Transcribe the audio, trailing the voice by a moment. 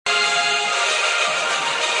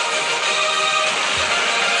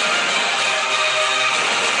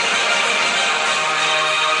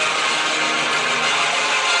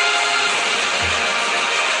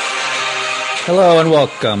Hello and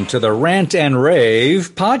welcome to the Rant and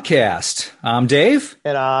Rave podcast. I'm Dave.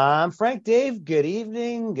 And I'm Frank. Dave, good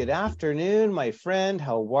evening, good afternoon, my friend.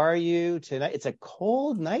 How are you tonight? It's a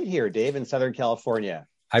cold night here, Dave, in Southern California.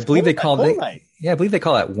 I believe they call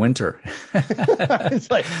it winter. It's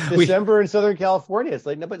like December in Southern California. It's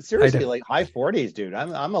like, no, but seriously, like high 40s, dude.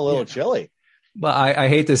 I'm a little chilly. Well, I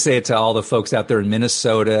hate to say it to all the folks out there in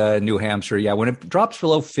Minnesota, New Hampshire. Yeah, when it drops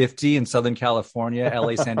below 50 in Southern California,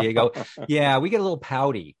 LA, San Diego, yeah, we get a little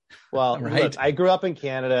pouty. Well, right? Look, I grew up in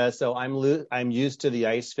Canada, so I'm used to the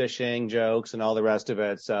ice fishing jokes and all the rest of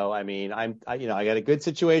it. So, I mean, I got a good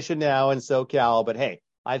situation now in SoCal, but hey,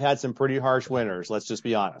 I've had some pretty harsh winters. Let's just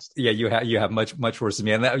be honest. Yeah, you have much worse than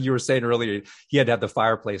me. And that, you were saying earlier, he had to have the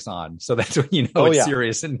fireplace on, so that's when you know it's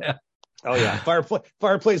serious. And oh yeah,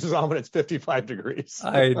 fireplace is on when it's 55 degrees.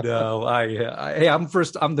 I know. Hey, I'm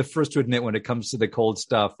the first to admit when it comes to the cold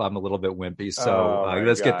stuff, I'm a little bit wimpy. So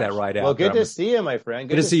let's get that right out. Well, good to see you, my friend.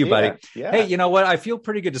 Good to see you, buddy. Yeah. Hey, you know what? I feel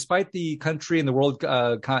pretty good despite the country and the world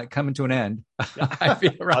coming to an end. I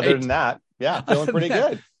feel right. Other than that, yeah, feeling pretty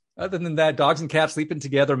good. Other than that, dogs and cats sleeping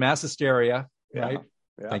together, mass hysteria. Right.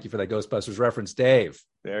 Yeah. Thank you for that Ghostbusters reference, Dave.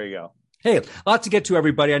 There you go. Hey, a lot to get to,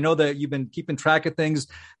 everybody. I know that you've been keeping track of things.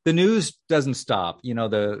 The news doesn't stop. You know,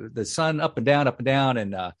 the sun up and down,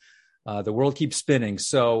 and the world keeps spinning.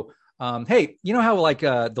 So, hey, you know how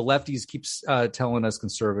the lefties keeps telling us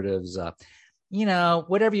conservatives,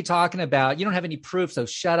 whatever you're talking about, you don't have any proof, so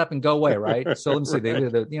shut up and go away, right? So let me say,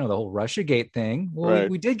 the whole RussiaGate thing. Well, right.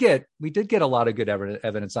 we did get a lot of good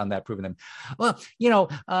evidence on that, proving them. Well,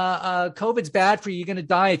 COVID's bad for you. You're going to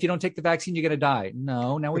die if you don't take the vaccine. You're going to die.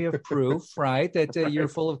 No, now we have proof, right, that right. You're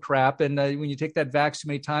full of crap, and when you take that vax too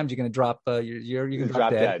many times, you're going to drop. You're going to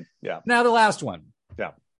drop dead. Yeah. Now the last one.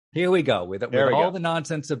 Yeah. Here we go with all the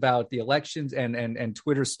nonsense about the elections and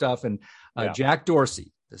Twitter stuff and Jack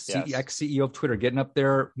Dorsey, the ex-CEO of Twitter, getting up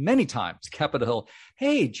there many times, Capitol Hill.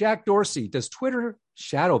 Hey, Jack Dorsey, does Twitter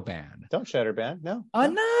shadow ban? Don't shadow ban. No.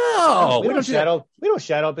 No. We don't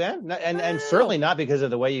shadow ban. And certainly not because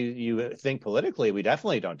of the way you think politically. We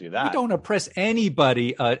definitely don't do that. We don't oppress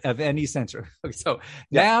anybody of any censor. So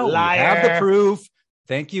now we have the proof.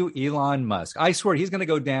 Thank you, Elon Musk. I swear he's going to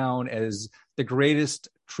go down as the greatest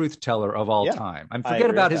truth teller of all time. Forget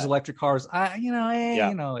about his electric cars.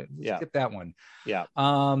 Skip that one. Yeah.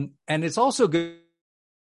 And it's also good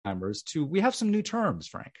we have some new terms,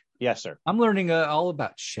 Frank. Yes, sir. I'm learning all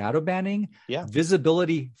about shadow banning,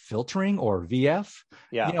 visibility filtering, or VF.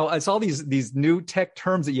 Yeah. It's all these new tech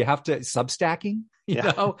terms that you have to substacking.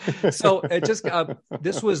 So it just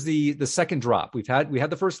this was the second drop. We had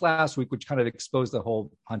the first last week, which kind of exposed the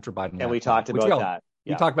whole Hunter Biden. And we talked about that.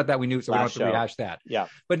 We talked about that. We knew, so we don't have to rehash that. Yeah.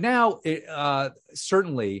 But now,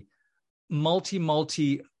 certainly,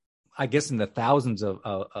 multi, I guess in the thousands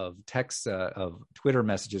of texts, of Twitter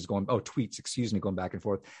messages tweets, going back and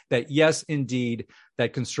forth, that yes, indeed,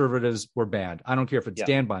 that conservatives were banned. I don't care if it's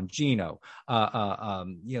Dan Bongino,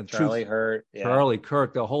 Charlie Hurt, Charlie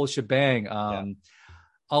Kirk, the whole shebang.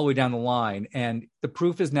 All the way down the line, and the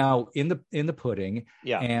proof is now in the pudding.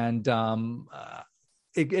 And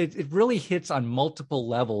it really hits on multiple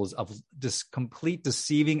levels of this complete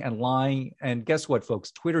deceiving and lying. And guess what,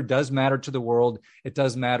 folks? Twitter does matter to the world. It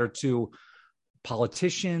does matter to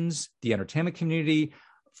politicians, the entertainment community.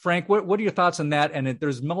 Frank, what are your thoughts on that? And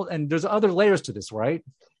there's other layers to this, right?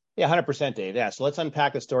 Yeah, 100%, Dave. Yeah. So let's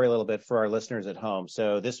unpack the story a little bit for our listeners at home.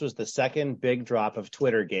 So this was the second big drop of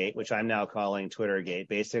Twittergate, which I'm now calling Twittergate.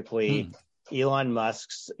 Basically, Elon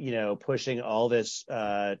Musk's, pushing all this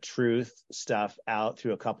truth stuff out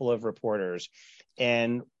through a couple of reporters.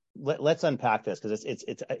 And let's unpack this, because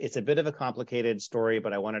it's a bit of a complicated story,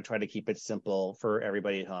 but I want to try to keep it simple for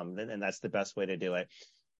everybody at home. And that's the best way to do it.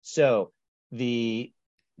 So the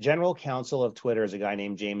general counsel of Twitter is a guy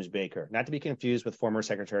named James Baker, not to be confused with former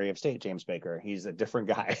Secretary of State James Baker. He's a different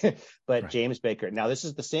guy, but right. James Baker. Now, this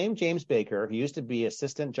is the same James Baker who used to be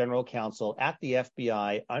assistant general counsel at the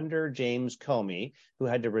FBI under James Comey, who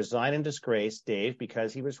had to resign in disgrace, Dave,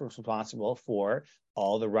 because he was responsible for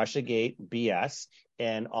all the Russiagate BS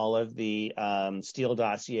and all of the Steele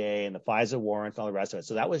dossier and the FISA warrants and all the rest of it.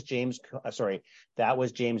 So that was James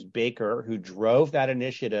Baker who drove that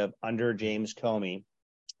initiative under James Comey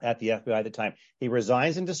at the FBI at the time. He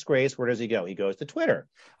resigns in disgrace. Where does he go? He goes to Twitter.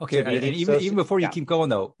 Okay, and even before you keep going,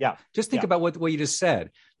 though, just think about what you just said.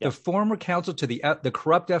 The former counsel to the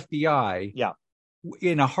corrupt FBI,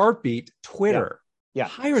 in a heartbeat, Twitter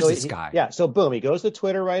hires this guy. So boom, he goes to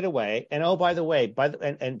Twitter right away. And by the way,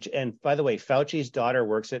 Fauci's daughter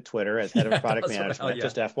works at Twitter as head of product management.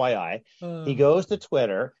 Just FYI, he goes to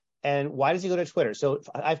Twitter. And why does he go to Twitter? So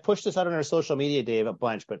I've pushed this out on our social media, Dave, a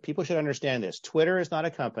bunch, but people should understand this. Twitter is not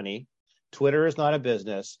a company. Twitter is not a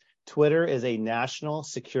business. Twitter is a national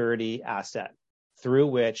security asset through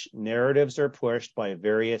which narratives are pushed by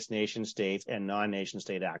various nation states and non-nation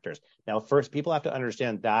state actors. Now, first, people have to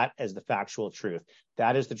understand that as the factual truth.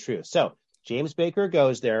 That is the truth. So James Baker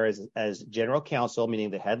goes there as general counsel,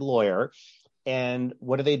 meaning the head lawyer. And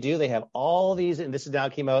what do? They have all these, and this now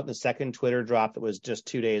came out in the second Twitter drop that was just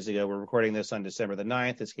 2 days ago. We're recording this on December the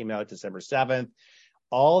 9th. This came out December 7th.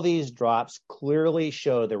 All these drops clearly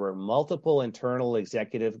show there were multiple internal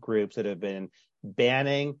executive groups that have been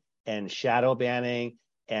banning and shadow banning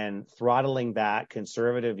and throttling back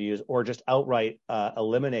conservative views, or just outright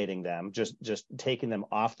eliminating them, just taking them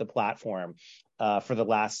off the platform for the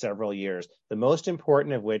last several years. The most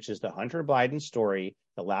important of which is the Hunter Biden story,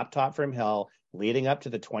 the laptop from hell, leading up to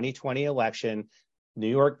the 2020 election. New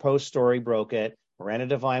York Post story broke it. Miranda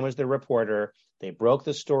Devine was the reporter. They broke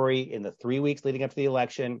the story in the 3 weeks leading up to the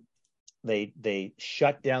election. They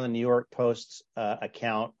shut down the New York Post's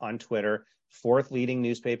account on Twitter, fourth leading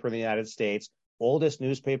newspaper in the United States, oldest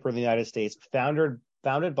newspaper in the United States,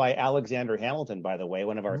 founded by Alexander Hamilton, by the way,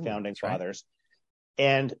 one of our founding fathers. Right.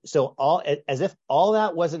 And so as if all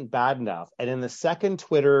that wasn't bad enough. And in the second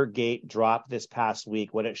Twitter gate drop this past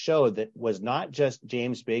week, what it showed that was not just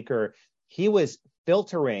James Baker, he was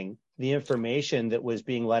filtering the information that was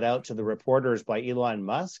being let out to the reporters by Elon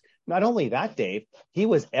Musk. Not only that, Dave, he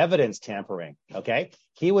was evidence tampering, okay?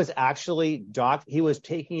 He was actually he was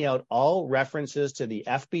taking out all references to the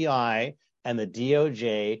FBI and the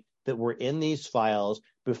DOJ that were in these files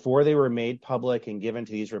before they were made public and given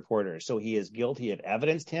to these reporters. So he is guilty of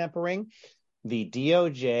evidence tampering, the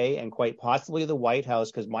DOJ, and quite possibly the White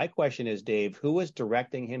House, because my question is, Dave, who was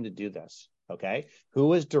directing him to do this, okay? Who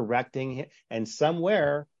was directing him? And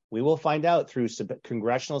somewhere, we will find out through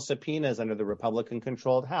congressional subpoenas under the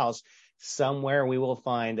Republican-controlled House, somewhere we will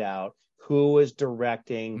find out who is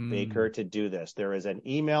directing Baker to do this. There is an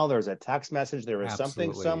email, there's a text message, there is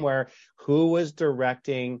something somewhere. Who was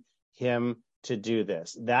directing him to do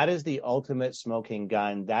this? That is the ultimate smoking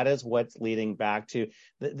gun. That is what's leading back to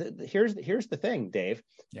here's the thing, Dave.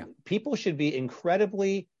 Yeah. People should be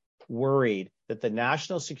incredibly worried that the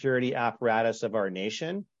national security apparatus of our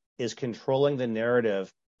nation is controlling the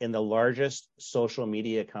narrative in the largest social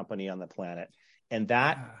media company on the planet. And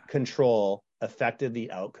that control affected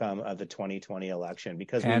the outcome of the 2020 election,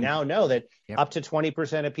 because we now know that up to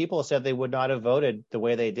 20% of people said they would not have voted the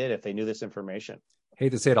way they did if they knew this information.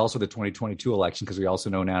 Hate to say it, also the 2022 election, because we also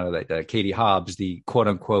know now that Katie Hobbs, the quote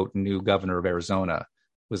unquote new governor of Arizona,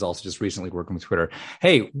 was also just recently working with Twitter.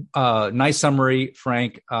 Hey, nice summary,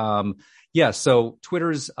 Frank. So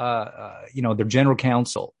Twitter's, their general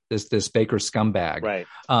counsel, this Baker scumbag. Right.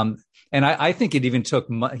 And I think it even took,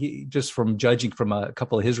 just from judging from a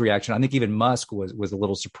couple of his reaction, I think even Musk was a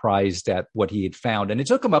little surprised at what he had found. And it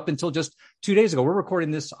took him up until just 2 days ago. We're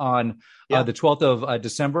recording this on the 12th of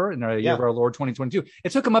December in the year of our Lord 2022.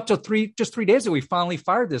 It took him up to 3 days ago. We finally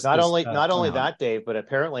fired this. Not only that, Dave, but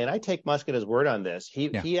apparently, and I take Musk at his word on this,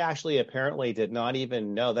 he actually apparently did not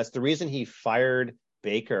even know. That's the reason he fired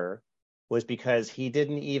Baker, was because he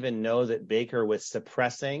didn't even know that Baker was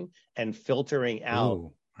suppressing and filtering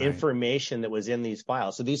out information that was in these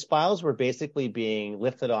files. So these files were basically being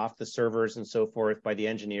lifted off the servers and so forth by the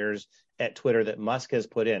engineers at Twitter that Musk has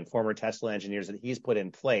put in, former Tesla engineers that he's put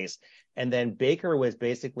in place. And then Baker was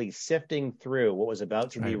basically sifting through what was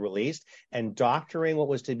about to be released and doctoring what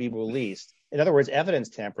was to be released. In other words, evidence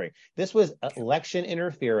tampering. This was election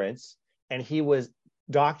interference, and he was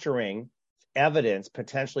doctoring evidence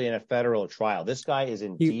potentially in a federal trial. This guy is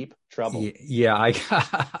in deep trouble. Yeah,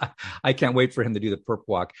 I can't wait for him to do the perp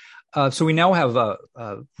walk. So we now have a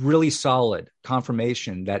really solid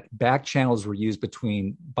confirmation that back channels were used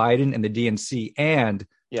between Biden and the DNC and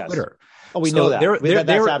Twitter. Oh, we know that.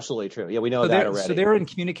 That's absolutely true. Yeah, we know that already. So they're in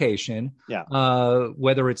communication. Yeah.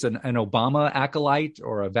 Whether it's an Obama acolyte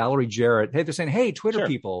or a Valerie Jarrett, they're saying, hey, Twitter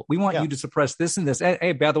people, we want you to suppress this and this.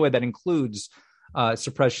 Hey, by the way, that includes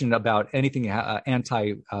suppression about anything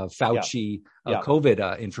anti-Fauci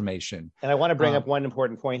COVID information. And I want to bring up one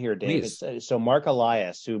important point here, Dave. So Mark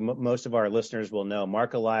Elias, who most of our listeners will know,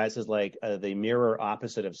 Mark Elias is like the mirror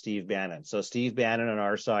opposite of Steve Bannon. So Steve Bannon on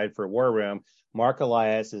our side for War Room, Mark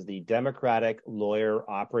Elias is the Democratic lawyer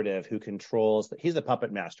operative who controls, he's the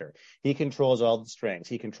puppet master. He controls all the strings.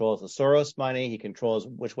 He controls the Soros money. He controls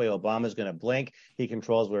which way Obama's going to blink. He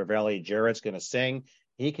controls where Valerie Jarrett's going to sing.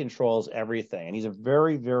 He controls everything. And he's a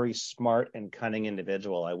very, very smart and cunning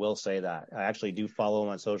individual. I will say that. I actually do follow him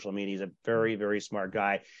on social media. He's a very, very smart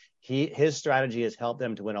guy. His strategy has helped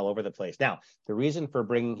them to win all over the place. Now, the reason for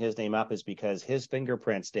bringing his name up is because his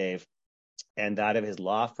fingerprints, Dave, and that of his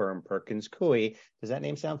law firm, Perkins Coie. Does that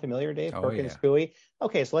name sound familiar, Dave? Oh, Perkins yeah. Coie?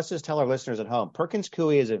 Okay, so let's just tell our listeners at home. Perkins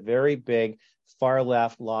Coie is a very big far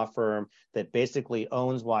left law firm that basically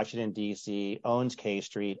owns Washington, D.C., owns K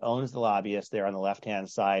Street, owns the lobbyists there on the left-hand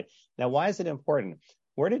side. Now, why is it important?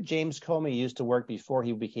 Where did James Comey used to work before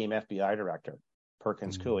he became FBI director?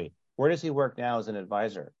 Perkins Coie. Where does he work now as an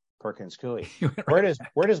advisor? Perkins Coie.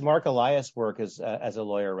 Where does Mark Elias work as a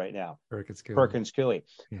lawyer right now? Perkins Coie. Perkins Coie.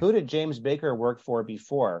 Yeah. Who did James Baker work for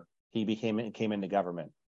before he came into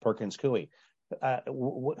government? Perkins Coie.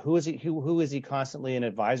 Who is he constantly an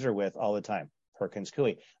advisor with all the time? Perkins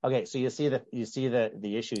Coie. Okay, so you see the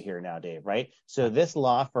issue here now, Dave, right? So this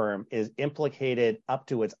law firm is implicated up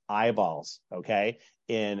to its eyeballs, okay,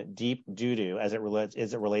 in deep doo-doo as it relates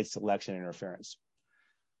to election interference.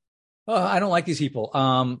 I don't like these people.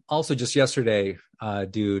 Also, just yesterday,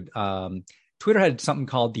 dude, Twitter had something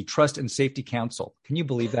called the Trust and Safety Council. Can you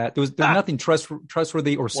believe that? There's nothing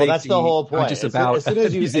trustworthy or safety. Well, that's the whole point. Just about as soon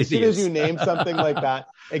as you name something like that,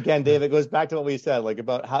 again, Dave, it goes back to what we said, like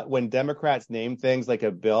about how when Democrats name things like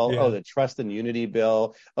a bill, the Trust and Unity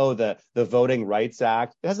bill, the Voting Rights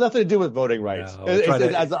Act. It has nothing to do with voting rights. No,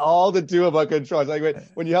 it has all to do about control. It's like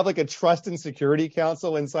when you have like a Trust and Security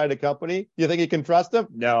Council inside a company, you think you can trust them?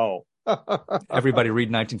 No. Everybody read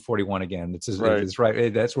 1941 again. It's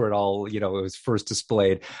right. That's where it all, it was first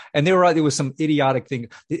displayed. And there was some idiotic thing.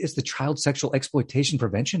 It's the Child Sexual Exploitation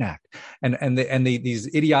Prevention Act, and these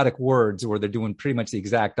idiotic words where they're doing pretty much the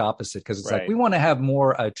exact opposite, because it's like we want to have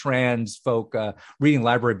more trans folk reading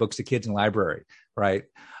library books to kids in library, right?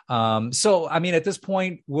 So I mean, at this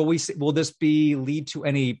point, will this lead to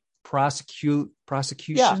any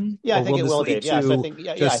prosecution? Yeah, I think it will, Dave. Yeah, so I think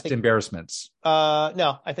just embarrassments.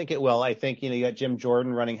 No, I think it will. I think you got Jim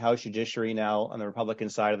Jordan running House Judiciary now on the Republican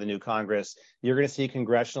side of the new Congress. You're going to see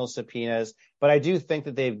congressional subpoenas, but I do think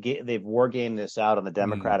that they've war gamed this out on the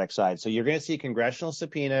Democratic side. So you're going to see congressional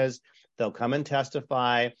subpoenas. They'll come and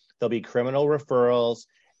testify. There'll be criminal referrals.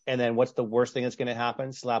 And then what's the worst thing that's going to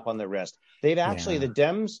happen? Slap on the wrist. They've actually, the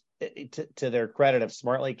Dems, to their credit, have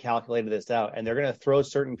smartly calculated this out, and they're going to throw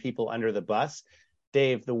certain people under the bus.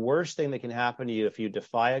 Dave, the worst thing that can happen to you if you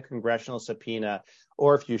defy a congressional subpoena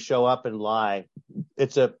or if you show up and lie,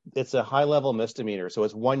 it's a high-level misdemeanor. So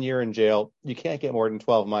it's 1 year in jail. You can't get more than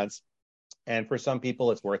 12 months. And for some people,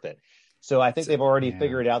 it's worth it. So I think they've already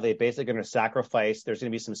figured out they basically going to sacrifice. There's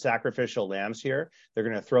going to be some sacrificial lambs here. They're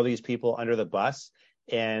going to throw these people under the bus.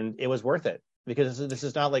 And it was worth it because this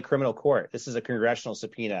is not like criminal court. This is a congressional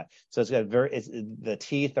subpoena. So the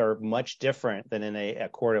teeth are much different than in a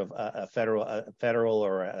court of a federal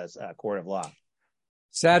or a court of law.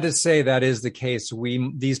 Sad to say that is the case.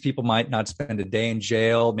 These people might not spend a day in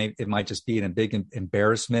jail. Maybe it might just be a big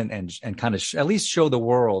embarrassment and kind of at least show the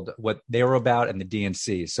world what they were about and the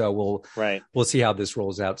DNC. So we'll see how this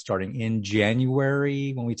rolls out starting in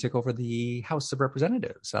January when we take over the House of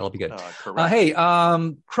Representatives. That'll be good. Hey,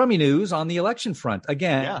 crummy news on the election front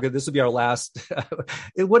again. Yeah. This will be our last.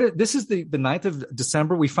 This is the 9th of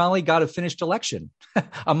December. We finally got a finished election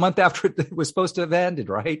a month after it was supposed to have ended.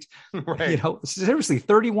 Right. Right. Seriously.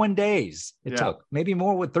 31 days it took, maybe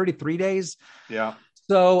more, with 33 days. Yeah.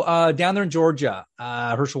 So down there in Georgia,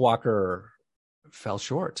 Herschel Walker fell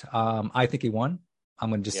short. I think he won. I'm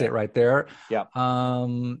going to just say it right there. Yeah.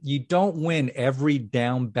 You don't win every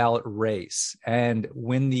down ballot race and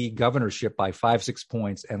win the governorship by 5-6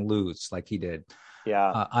 points and lose like he did.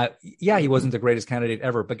 Yeah. He wasn't the greatest candidate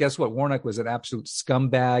ever, but guess what? Warnock was an absolute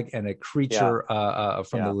scumbag and a creature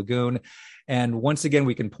from the lagoon. And once again,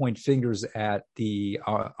 we can point fingers at the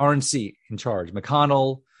RNC in charge,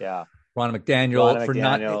 McConnell, Ronna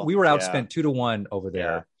McDaniel, we were outspent 2-1 over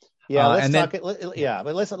there. Yeah,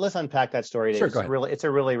 let's unpack that story. Sure, it's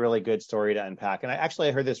a really, really good story to unpack. And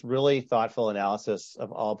I heard this really thoughtful analysis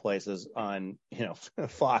of all places on,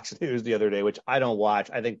 Fox News the other day, which I don't watch.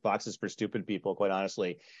 I think Fox is for stupid people, quite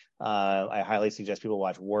honestly. I highly suggest people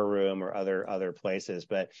watch War Room or other places.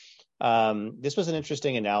 But this was an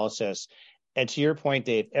interesting analysis. And to your point,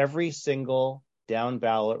 Dave, every single down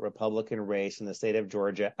ballot Republican race in the state of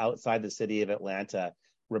Georgia outside the city of Atlanta,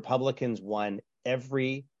 Republicans won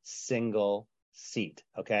every single seat.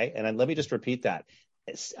 Okay. And let me just repeat that.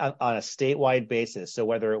 It's on a statewide basis. So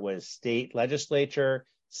whether it was state legislature,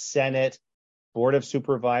 Senate, Board of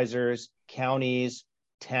Supervisors, counties,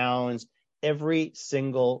 towns, every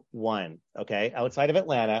single one. Okay. Outside of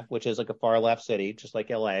Atlanta, which is like a far left city, just like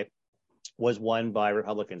LA, was won by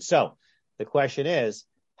Republicans. So the question is,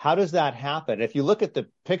 how does that happen? If you look at the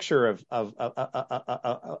picture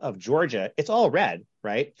of Georgia, it's all red,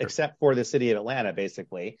 right? Sure. Except for the city of Atlanta,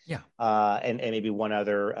 basically. Yeah. And maybe one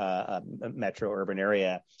other metro urban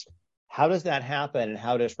area. How does that happen? And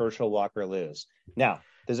how does Herschel Walker lose? Now,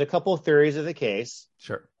 there's a couple of theories of the case.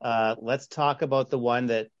 Sure. Let's talk about the one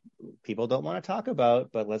that people don't want to talk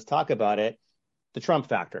about, but let's talk about it. The Trump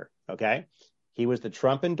factor. Okay. He was the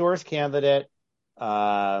Trump endorsed candidate.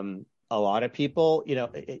 A lot of people,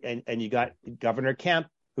 and you got Governor Kemp,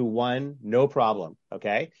 who won, no problem.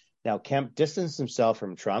 Okay. Now, Kemp distanced himself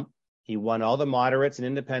from Trump. He won all the moderates and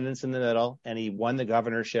independents in the middle, and he won the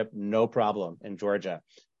governorship, no problem, in Georgia.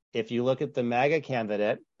 If you look at the MAGA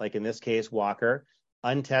candidate, like in this case, Walker,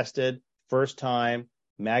 untested, first time,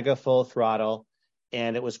 MAGA full throttle,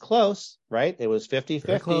 and it was close, right? It was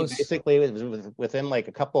 50-50. Basically, it was within like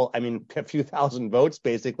a few thousand votes,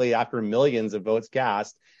 basically, after millions of votes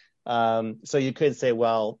cast. So you could say,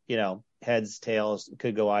 well, heads, tails,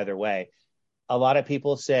 could go either way. A lot of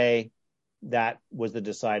people say that was the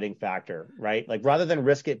deciding factor, right? Like, rather than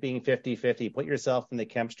risk it being 50-50, put yourself in the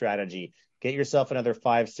Kemp strategy, get yourself another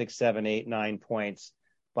 5, 6, 7, 8, 9 points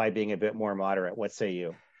by being a bit more moderate. What say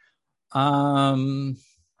you?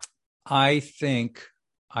 I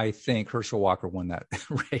think Herschel Walker won that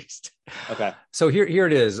race. Okay. So here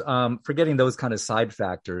it is. Forgetting those kind of side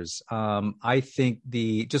factors, I think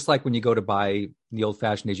just like when you go to buy the old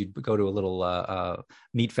fashioned days, you go to a little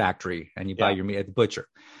meat factory and you buy your meat at the butcher.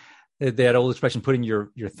 That old expression, putting your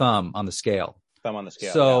thumb on the scale. Thumb on the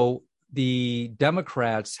scale. So the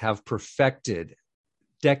Democrats have perfected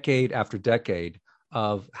decade after decade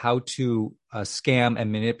of how to scam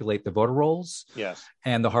and manipulate the voter rolls. Yes.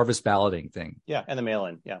 And the harvest balloting thing. Yeah. And the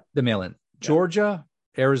mail-in. Yeah. The mail-in. Yeah. Georgia,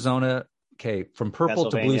 Arizona, from purple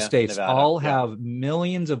to blue states, Nevada, all have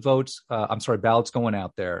millions of votes. Ballots going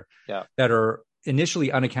out there that are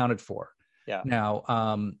initially unaccounted for. Yeah.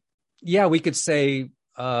 Now, we could say,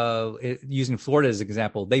 using Florida as an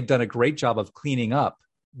example, they've done a great job of cleaning up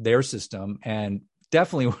their system, and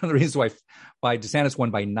definitely one of the reasons why DeSantis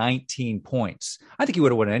won by 19 points. I think he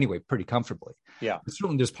would have won anyway pretty comfortably. Yeah. But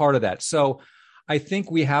certainly there's part of that. So I think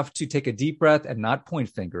we have to take a deep breath and not point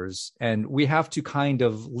fingers, and we have to kind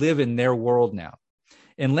of live in their world now.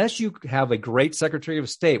 Unless you have a great Secretary of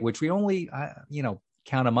State, which we only,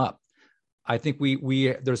 count them up. I think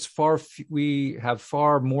we have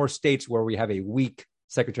far more states where we have a weak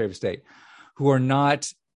Secretary of State who are not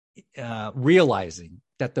realizing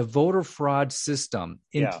that the voter fraud system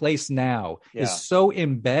in place now is so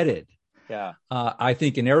embedded. Yeah. I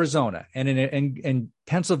think in Arizona and in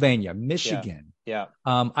Pennsylvania, Michigan. Yeah.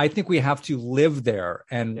 I think we have to live there,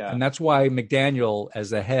 and that's why McDaniel,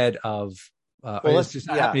 as the head of, I'll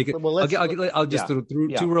just through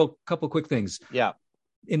two real couple quick things. Yeah.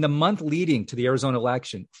 In the month leading to the Arizona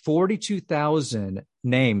election, 42,000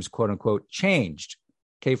 names, quote unquote, changed.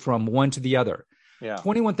 Okay, from one to the other. Yeah.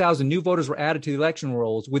 21,000 new voters were added to the election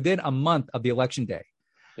rolls within a month of the election day.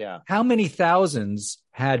 Yeah. How many thousands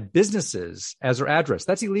had businesses as their address?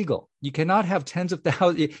 That's illegal. You cannot have tens of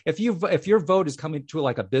thousands. If your vote is coming to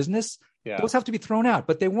like a business, those have to be thrown out,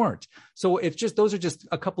 but they weren't. So those are just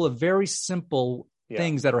a couple of very simple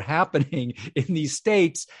things that are happening in these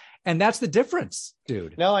states. And that's the difference,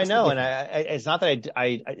 dude. No, I know. And it's not that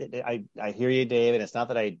I hear you, Dave. And it's not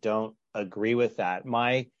that I don't agree with that.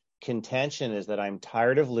 My contention is that I'm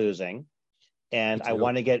tired of losing, and I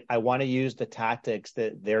want to use the tactics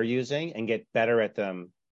that they're using and get better at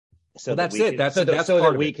them. So that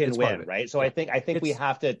we can win, right? So I think we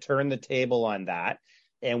have to turn the table on that,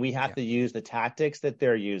 and we have to use the tactics that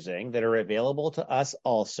they're using that are available to us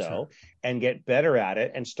also, and get better at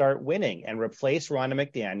it and start winning and replace Ronna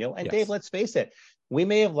McDaniel. And Dave, let's face it, we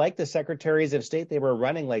may have liked the secretaries of state they were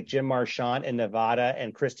running, like Jim Marchant in Nevada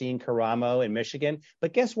and Christine Karamo in Michigan.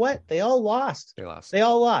 But guess what? They all lost. They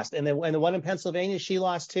all lost. And the one in Pennsylvania, she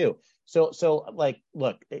lost too. So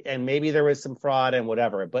look, and maybe there was some fraud and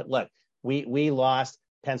whatever, but look, we lost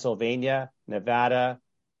Pennsylvania, Nevada,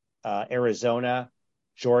 Arizona,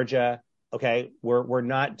 Georgia. Okay, we're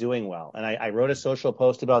not doing well. And I wrote a social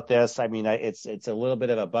post about this. I mean, it's a little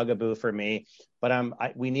bit of a bugaboo for me, but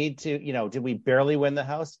we need to, did we barely win the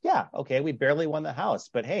House? Yeah, okay, we barely won the House,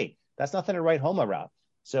 but hey, that's nothing to write home about.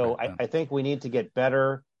 So I think we need to get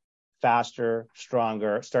better, faster,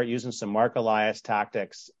 stronger, start using some Mark Elias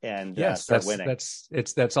tactics, and start winning.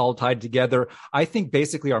 That's all tied together. I think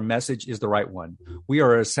basically our message is the right one. We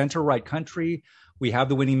are a center-right country. We have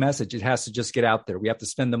the winning message. It has to just get out there. We have to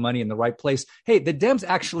spend the money in the right place. Hey, the Dems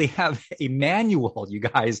actually have a manual, you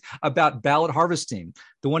guys, about ballot harvesting.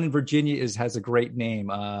 The one in Virginia has a great name.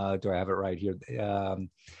 Do I have it right here?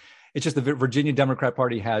 It's just the Virginia Democrat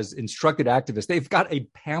Party has instructed activists. They've got a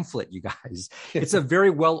pamphlet, you guys. It's a very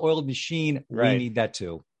well-oiled machine. Right. We need that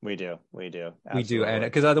too. We do. Absolutely. We do. And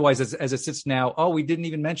because otherwise, as it sits now, we didn't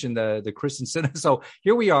even mention the Kyrsten Sinema. So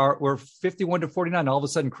here we are. We're 51-49. All of a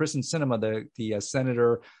sudden, Kyrsten Sinema, the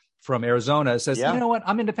senator from Arizona, says, you know what?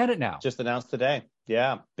 I'm independent now. Just announced today.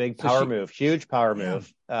 Yeah. Big power move. Huge power move.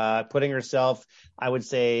 Putting herself, I would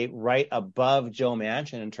say, right above Joe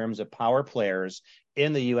Manchin in terms of power players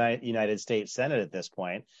in the United States Senate at this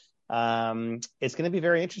point. It's going to be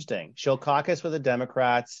very interesting. She'll caucus with the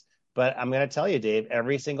Democrats, but I'm going to tell you, Dave,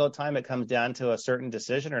 every single time it comes down to a certain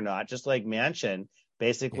decision or not, just like Manchin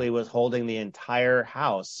basically was holding the entire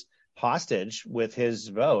House hostage with his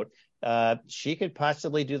vote, she could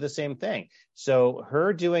possibly do the same thing. So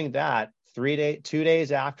her doing that 2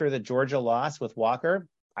 days after the Georgia loss with Walker,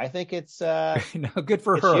 I think it's good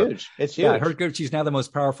for her. Huge. It's huge. Yeah, she's now the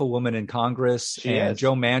most powerful woman in Congress. She is.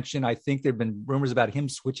 Joe Manchin, I think there've been rumors about him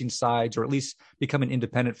switching sides or at least becoming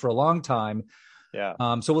independent for a long time.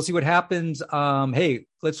 Yeah. So we'll see what happens. Hey,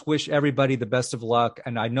 let's wish everybody the best of luck.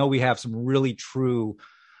 And I know we have some really true,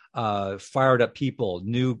 fired up people,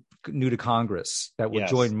 new to Congress that will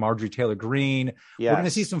join Marjorie Taylor Greene. We're going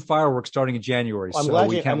to see some fireworks starting in January. I'm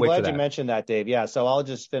glad you mentioned that, Dave. Yeah. So I'll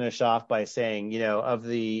just finish off by saying, of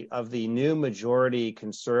the new majority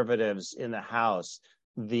conservatives in the House,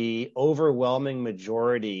 the overwhelming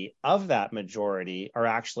majority of that majority are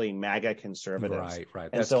actually MAGA conservatives. Right.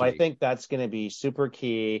 And so key. I think that's going to be super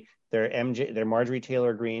key. They're Marjorie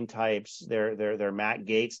Taylor Greene types. They're Matt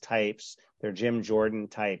Gaetz types. They're Jim Jordan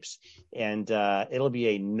types. And it'll be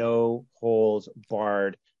a no holds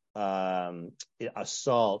barred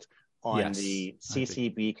assault on the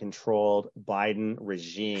CCP controlled Biden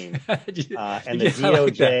regime and the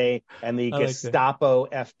DOJ and the Gestapo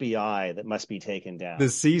FBI that must be taken down. The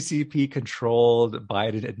CCP controlled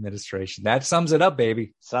Biden administration. That sums it up,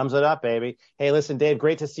 baby. Hey, listen, Dave,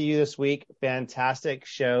 great to see you this week. Fantastic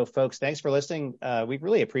show, folks. Thanks for listening. We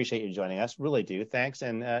really appreciate you joining us. Really do. Thanks.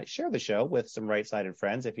 And share the show with some right-sided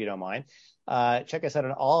friends, if you don't mind. Check us out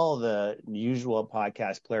on all the usual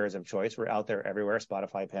podcast players of choice. We're out there everywhere: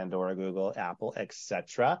 Spotify, Pandora, Google, Apple,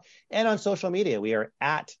 etc. And on social media, we are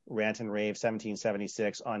at Rant and Rave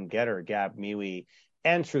 1776 on Getter, Gab, MeWe,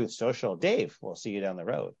 and Truth Social. Dave, we'll see you down the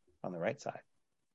road on the right side.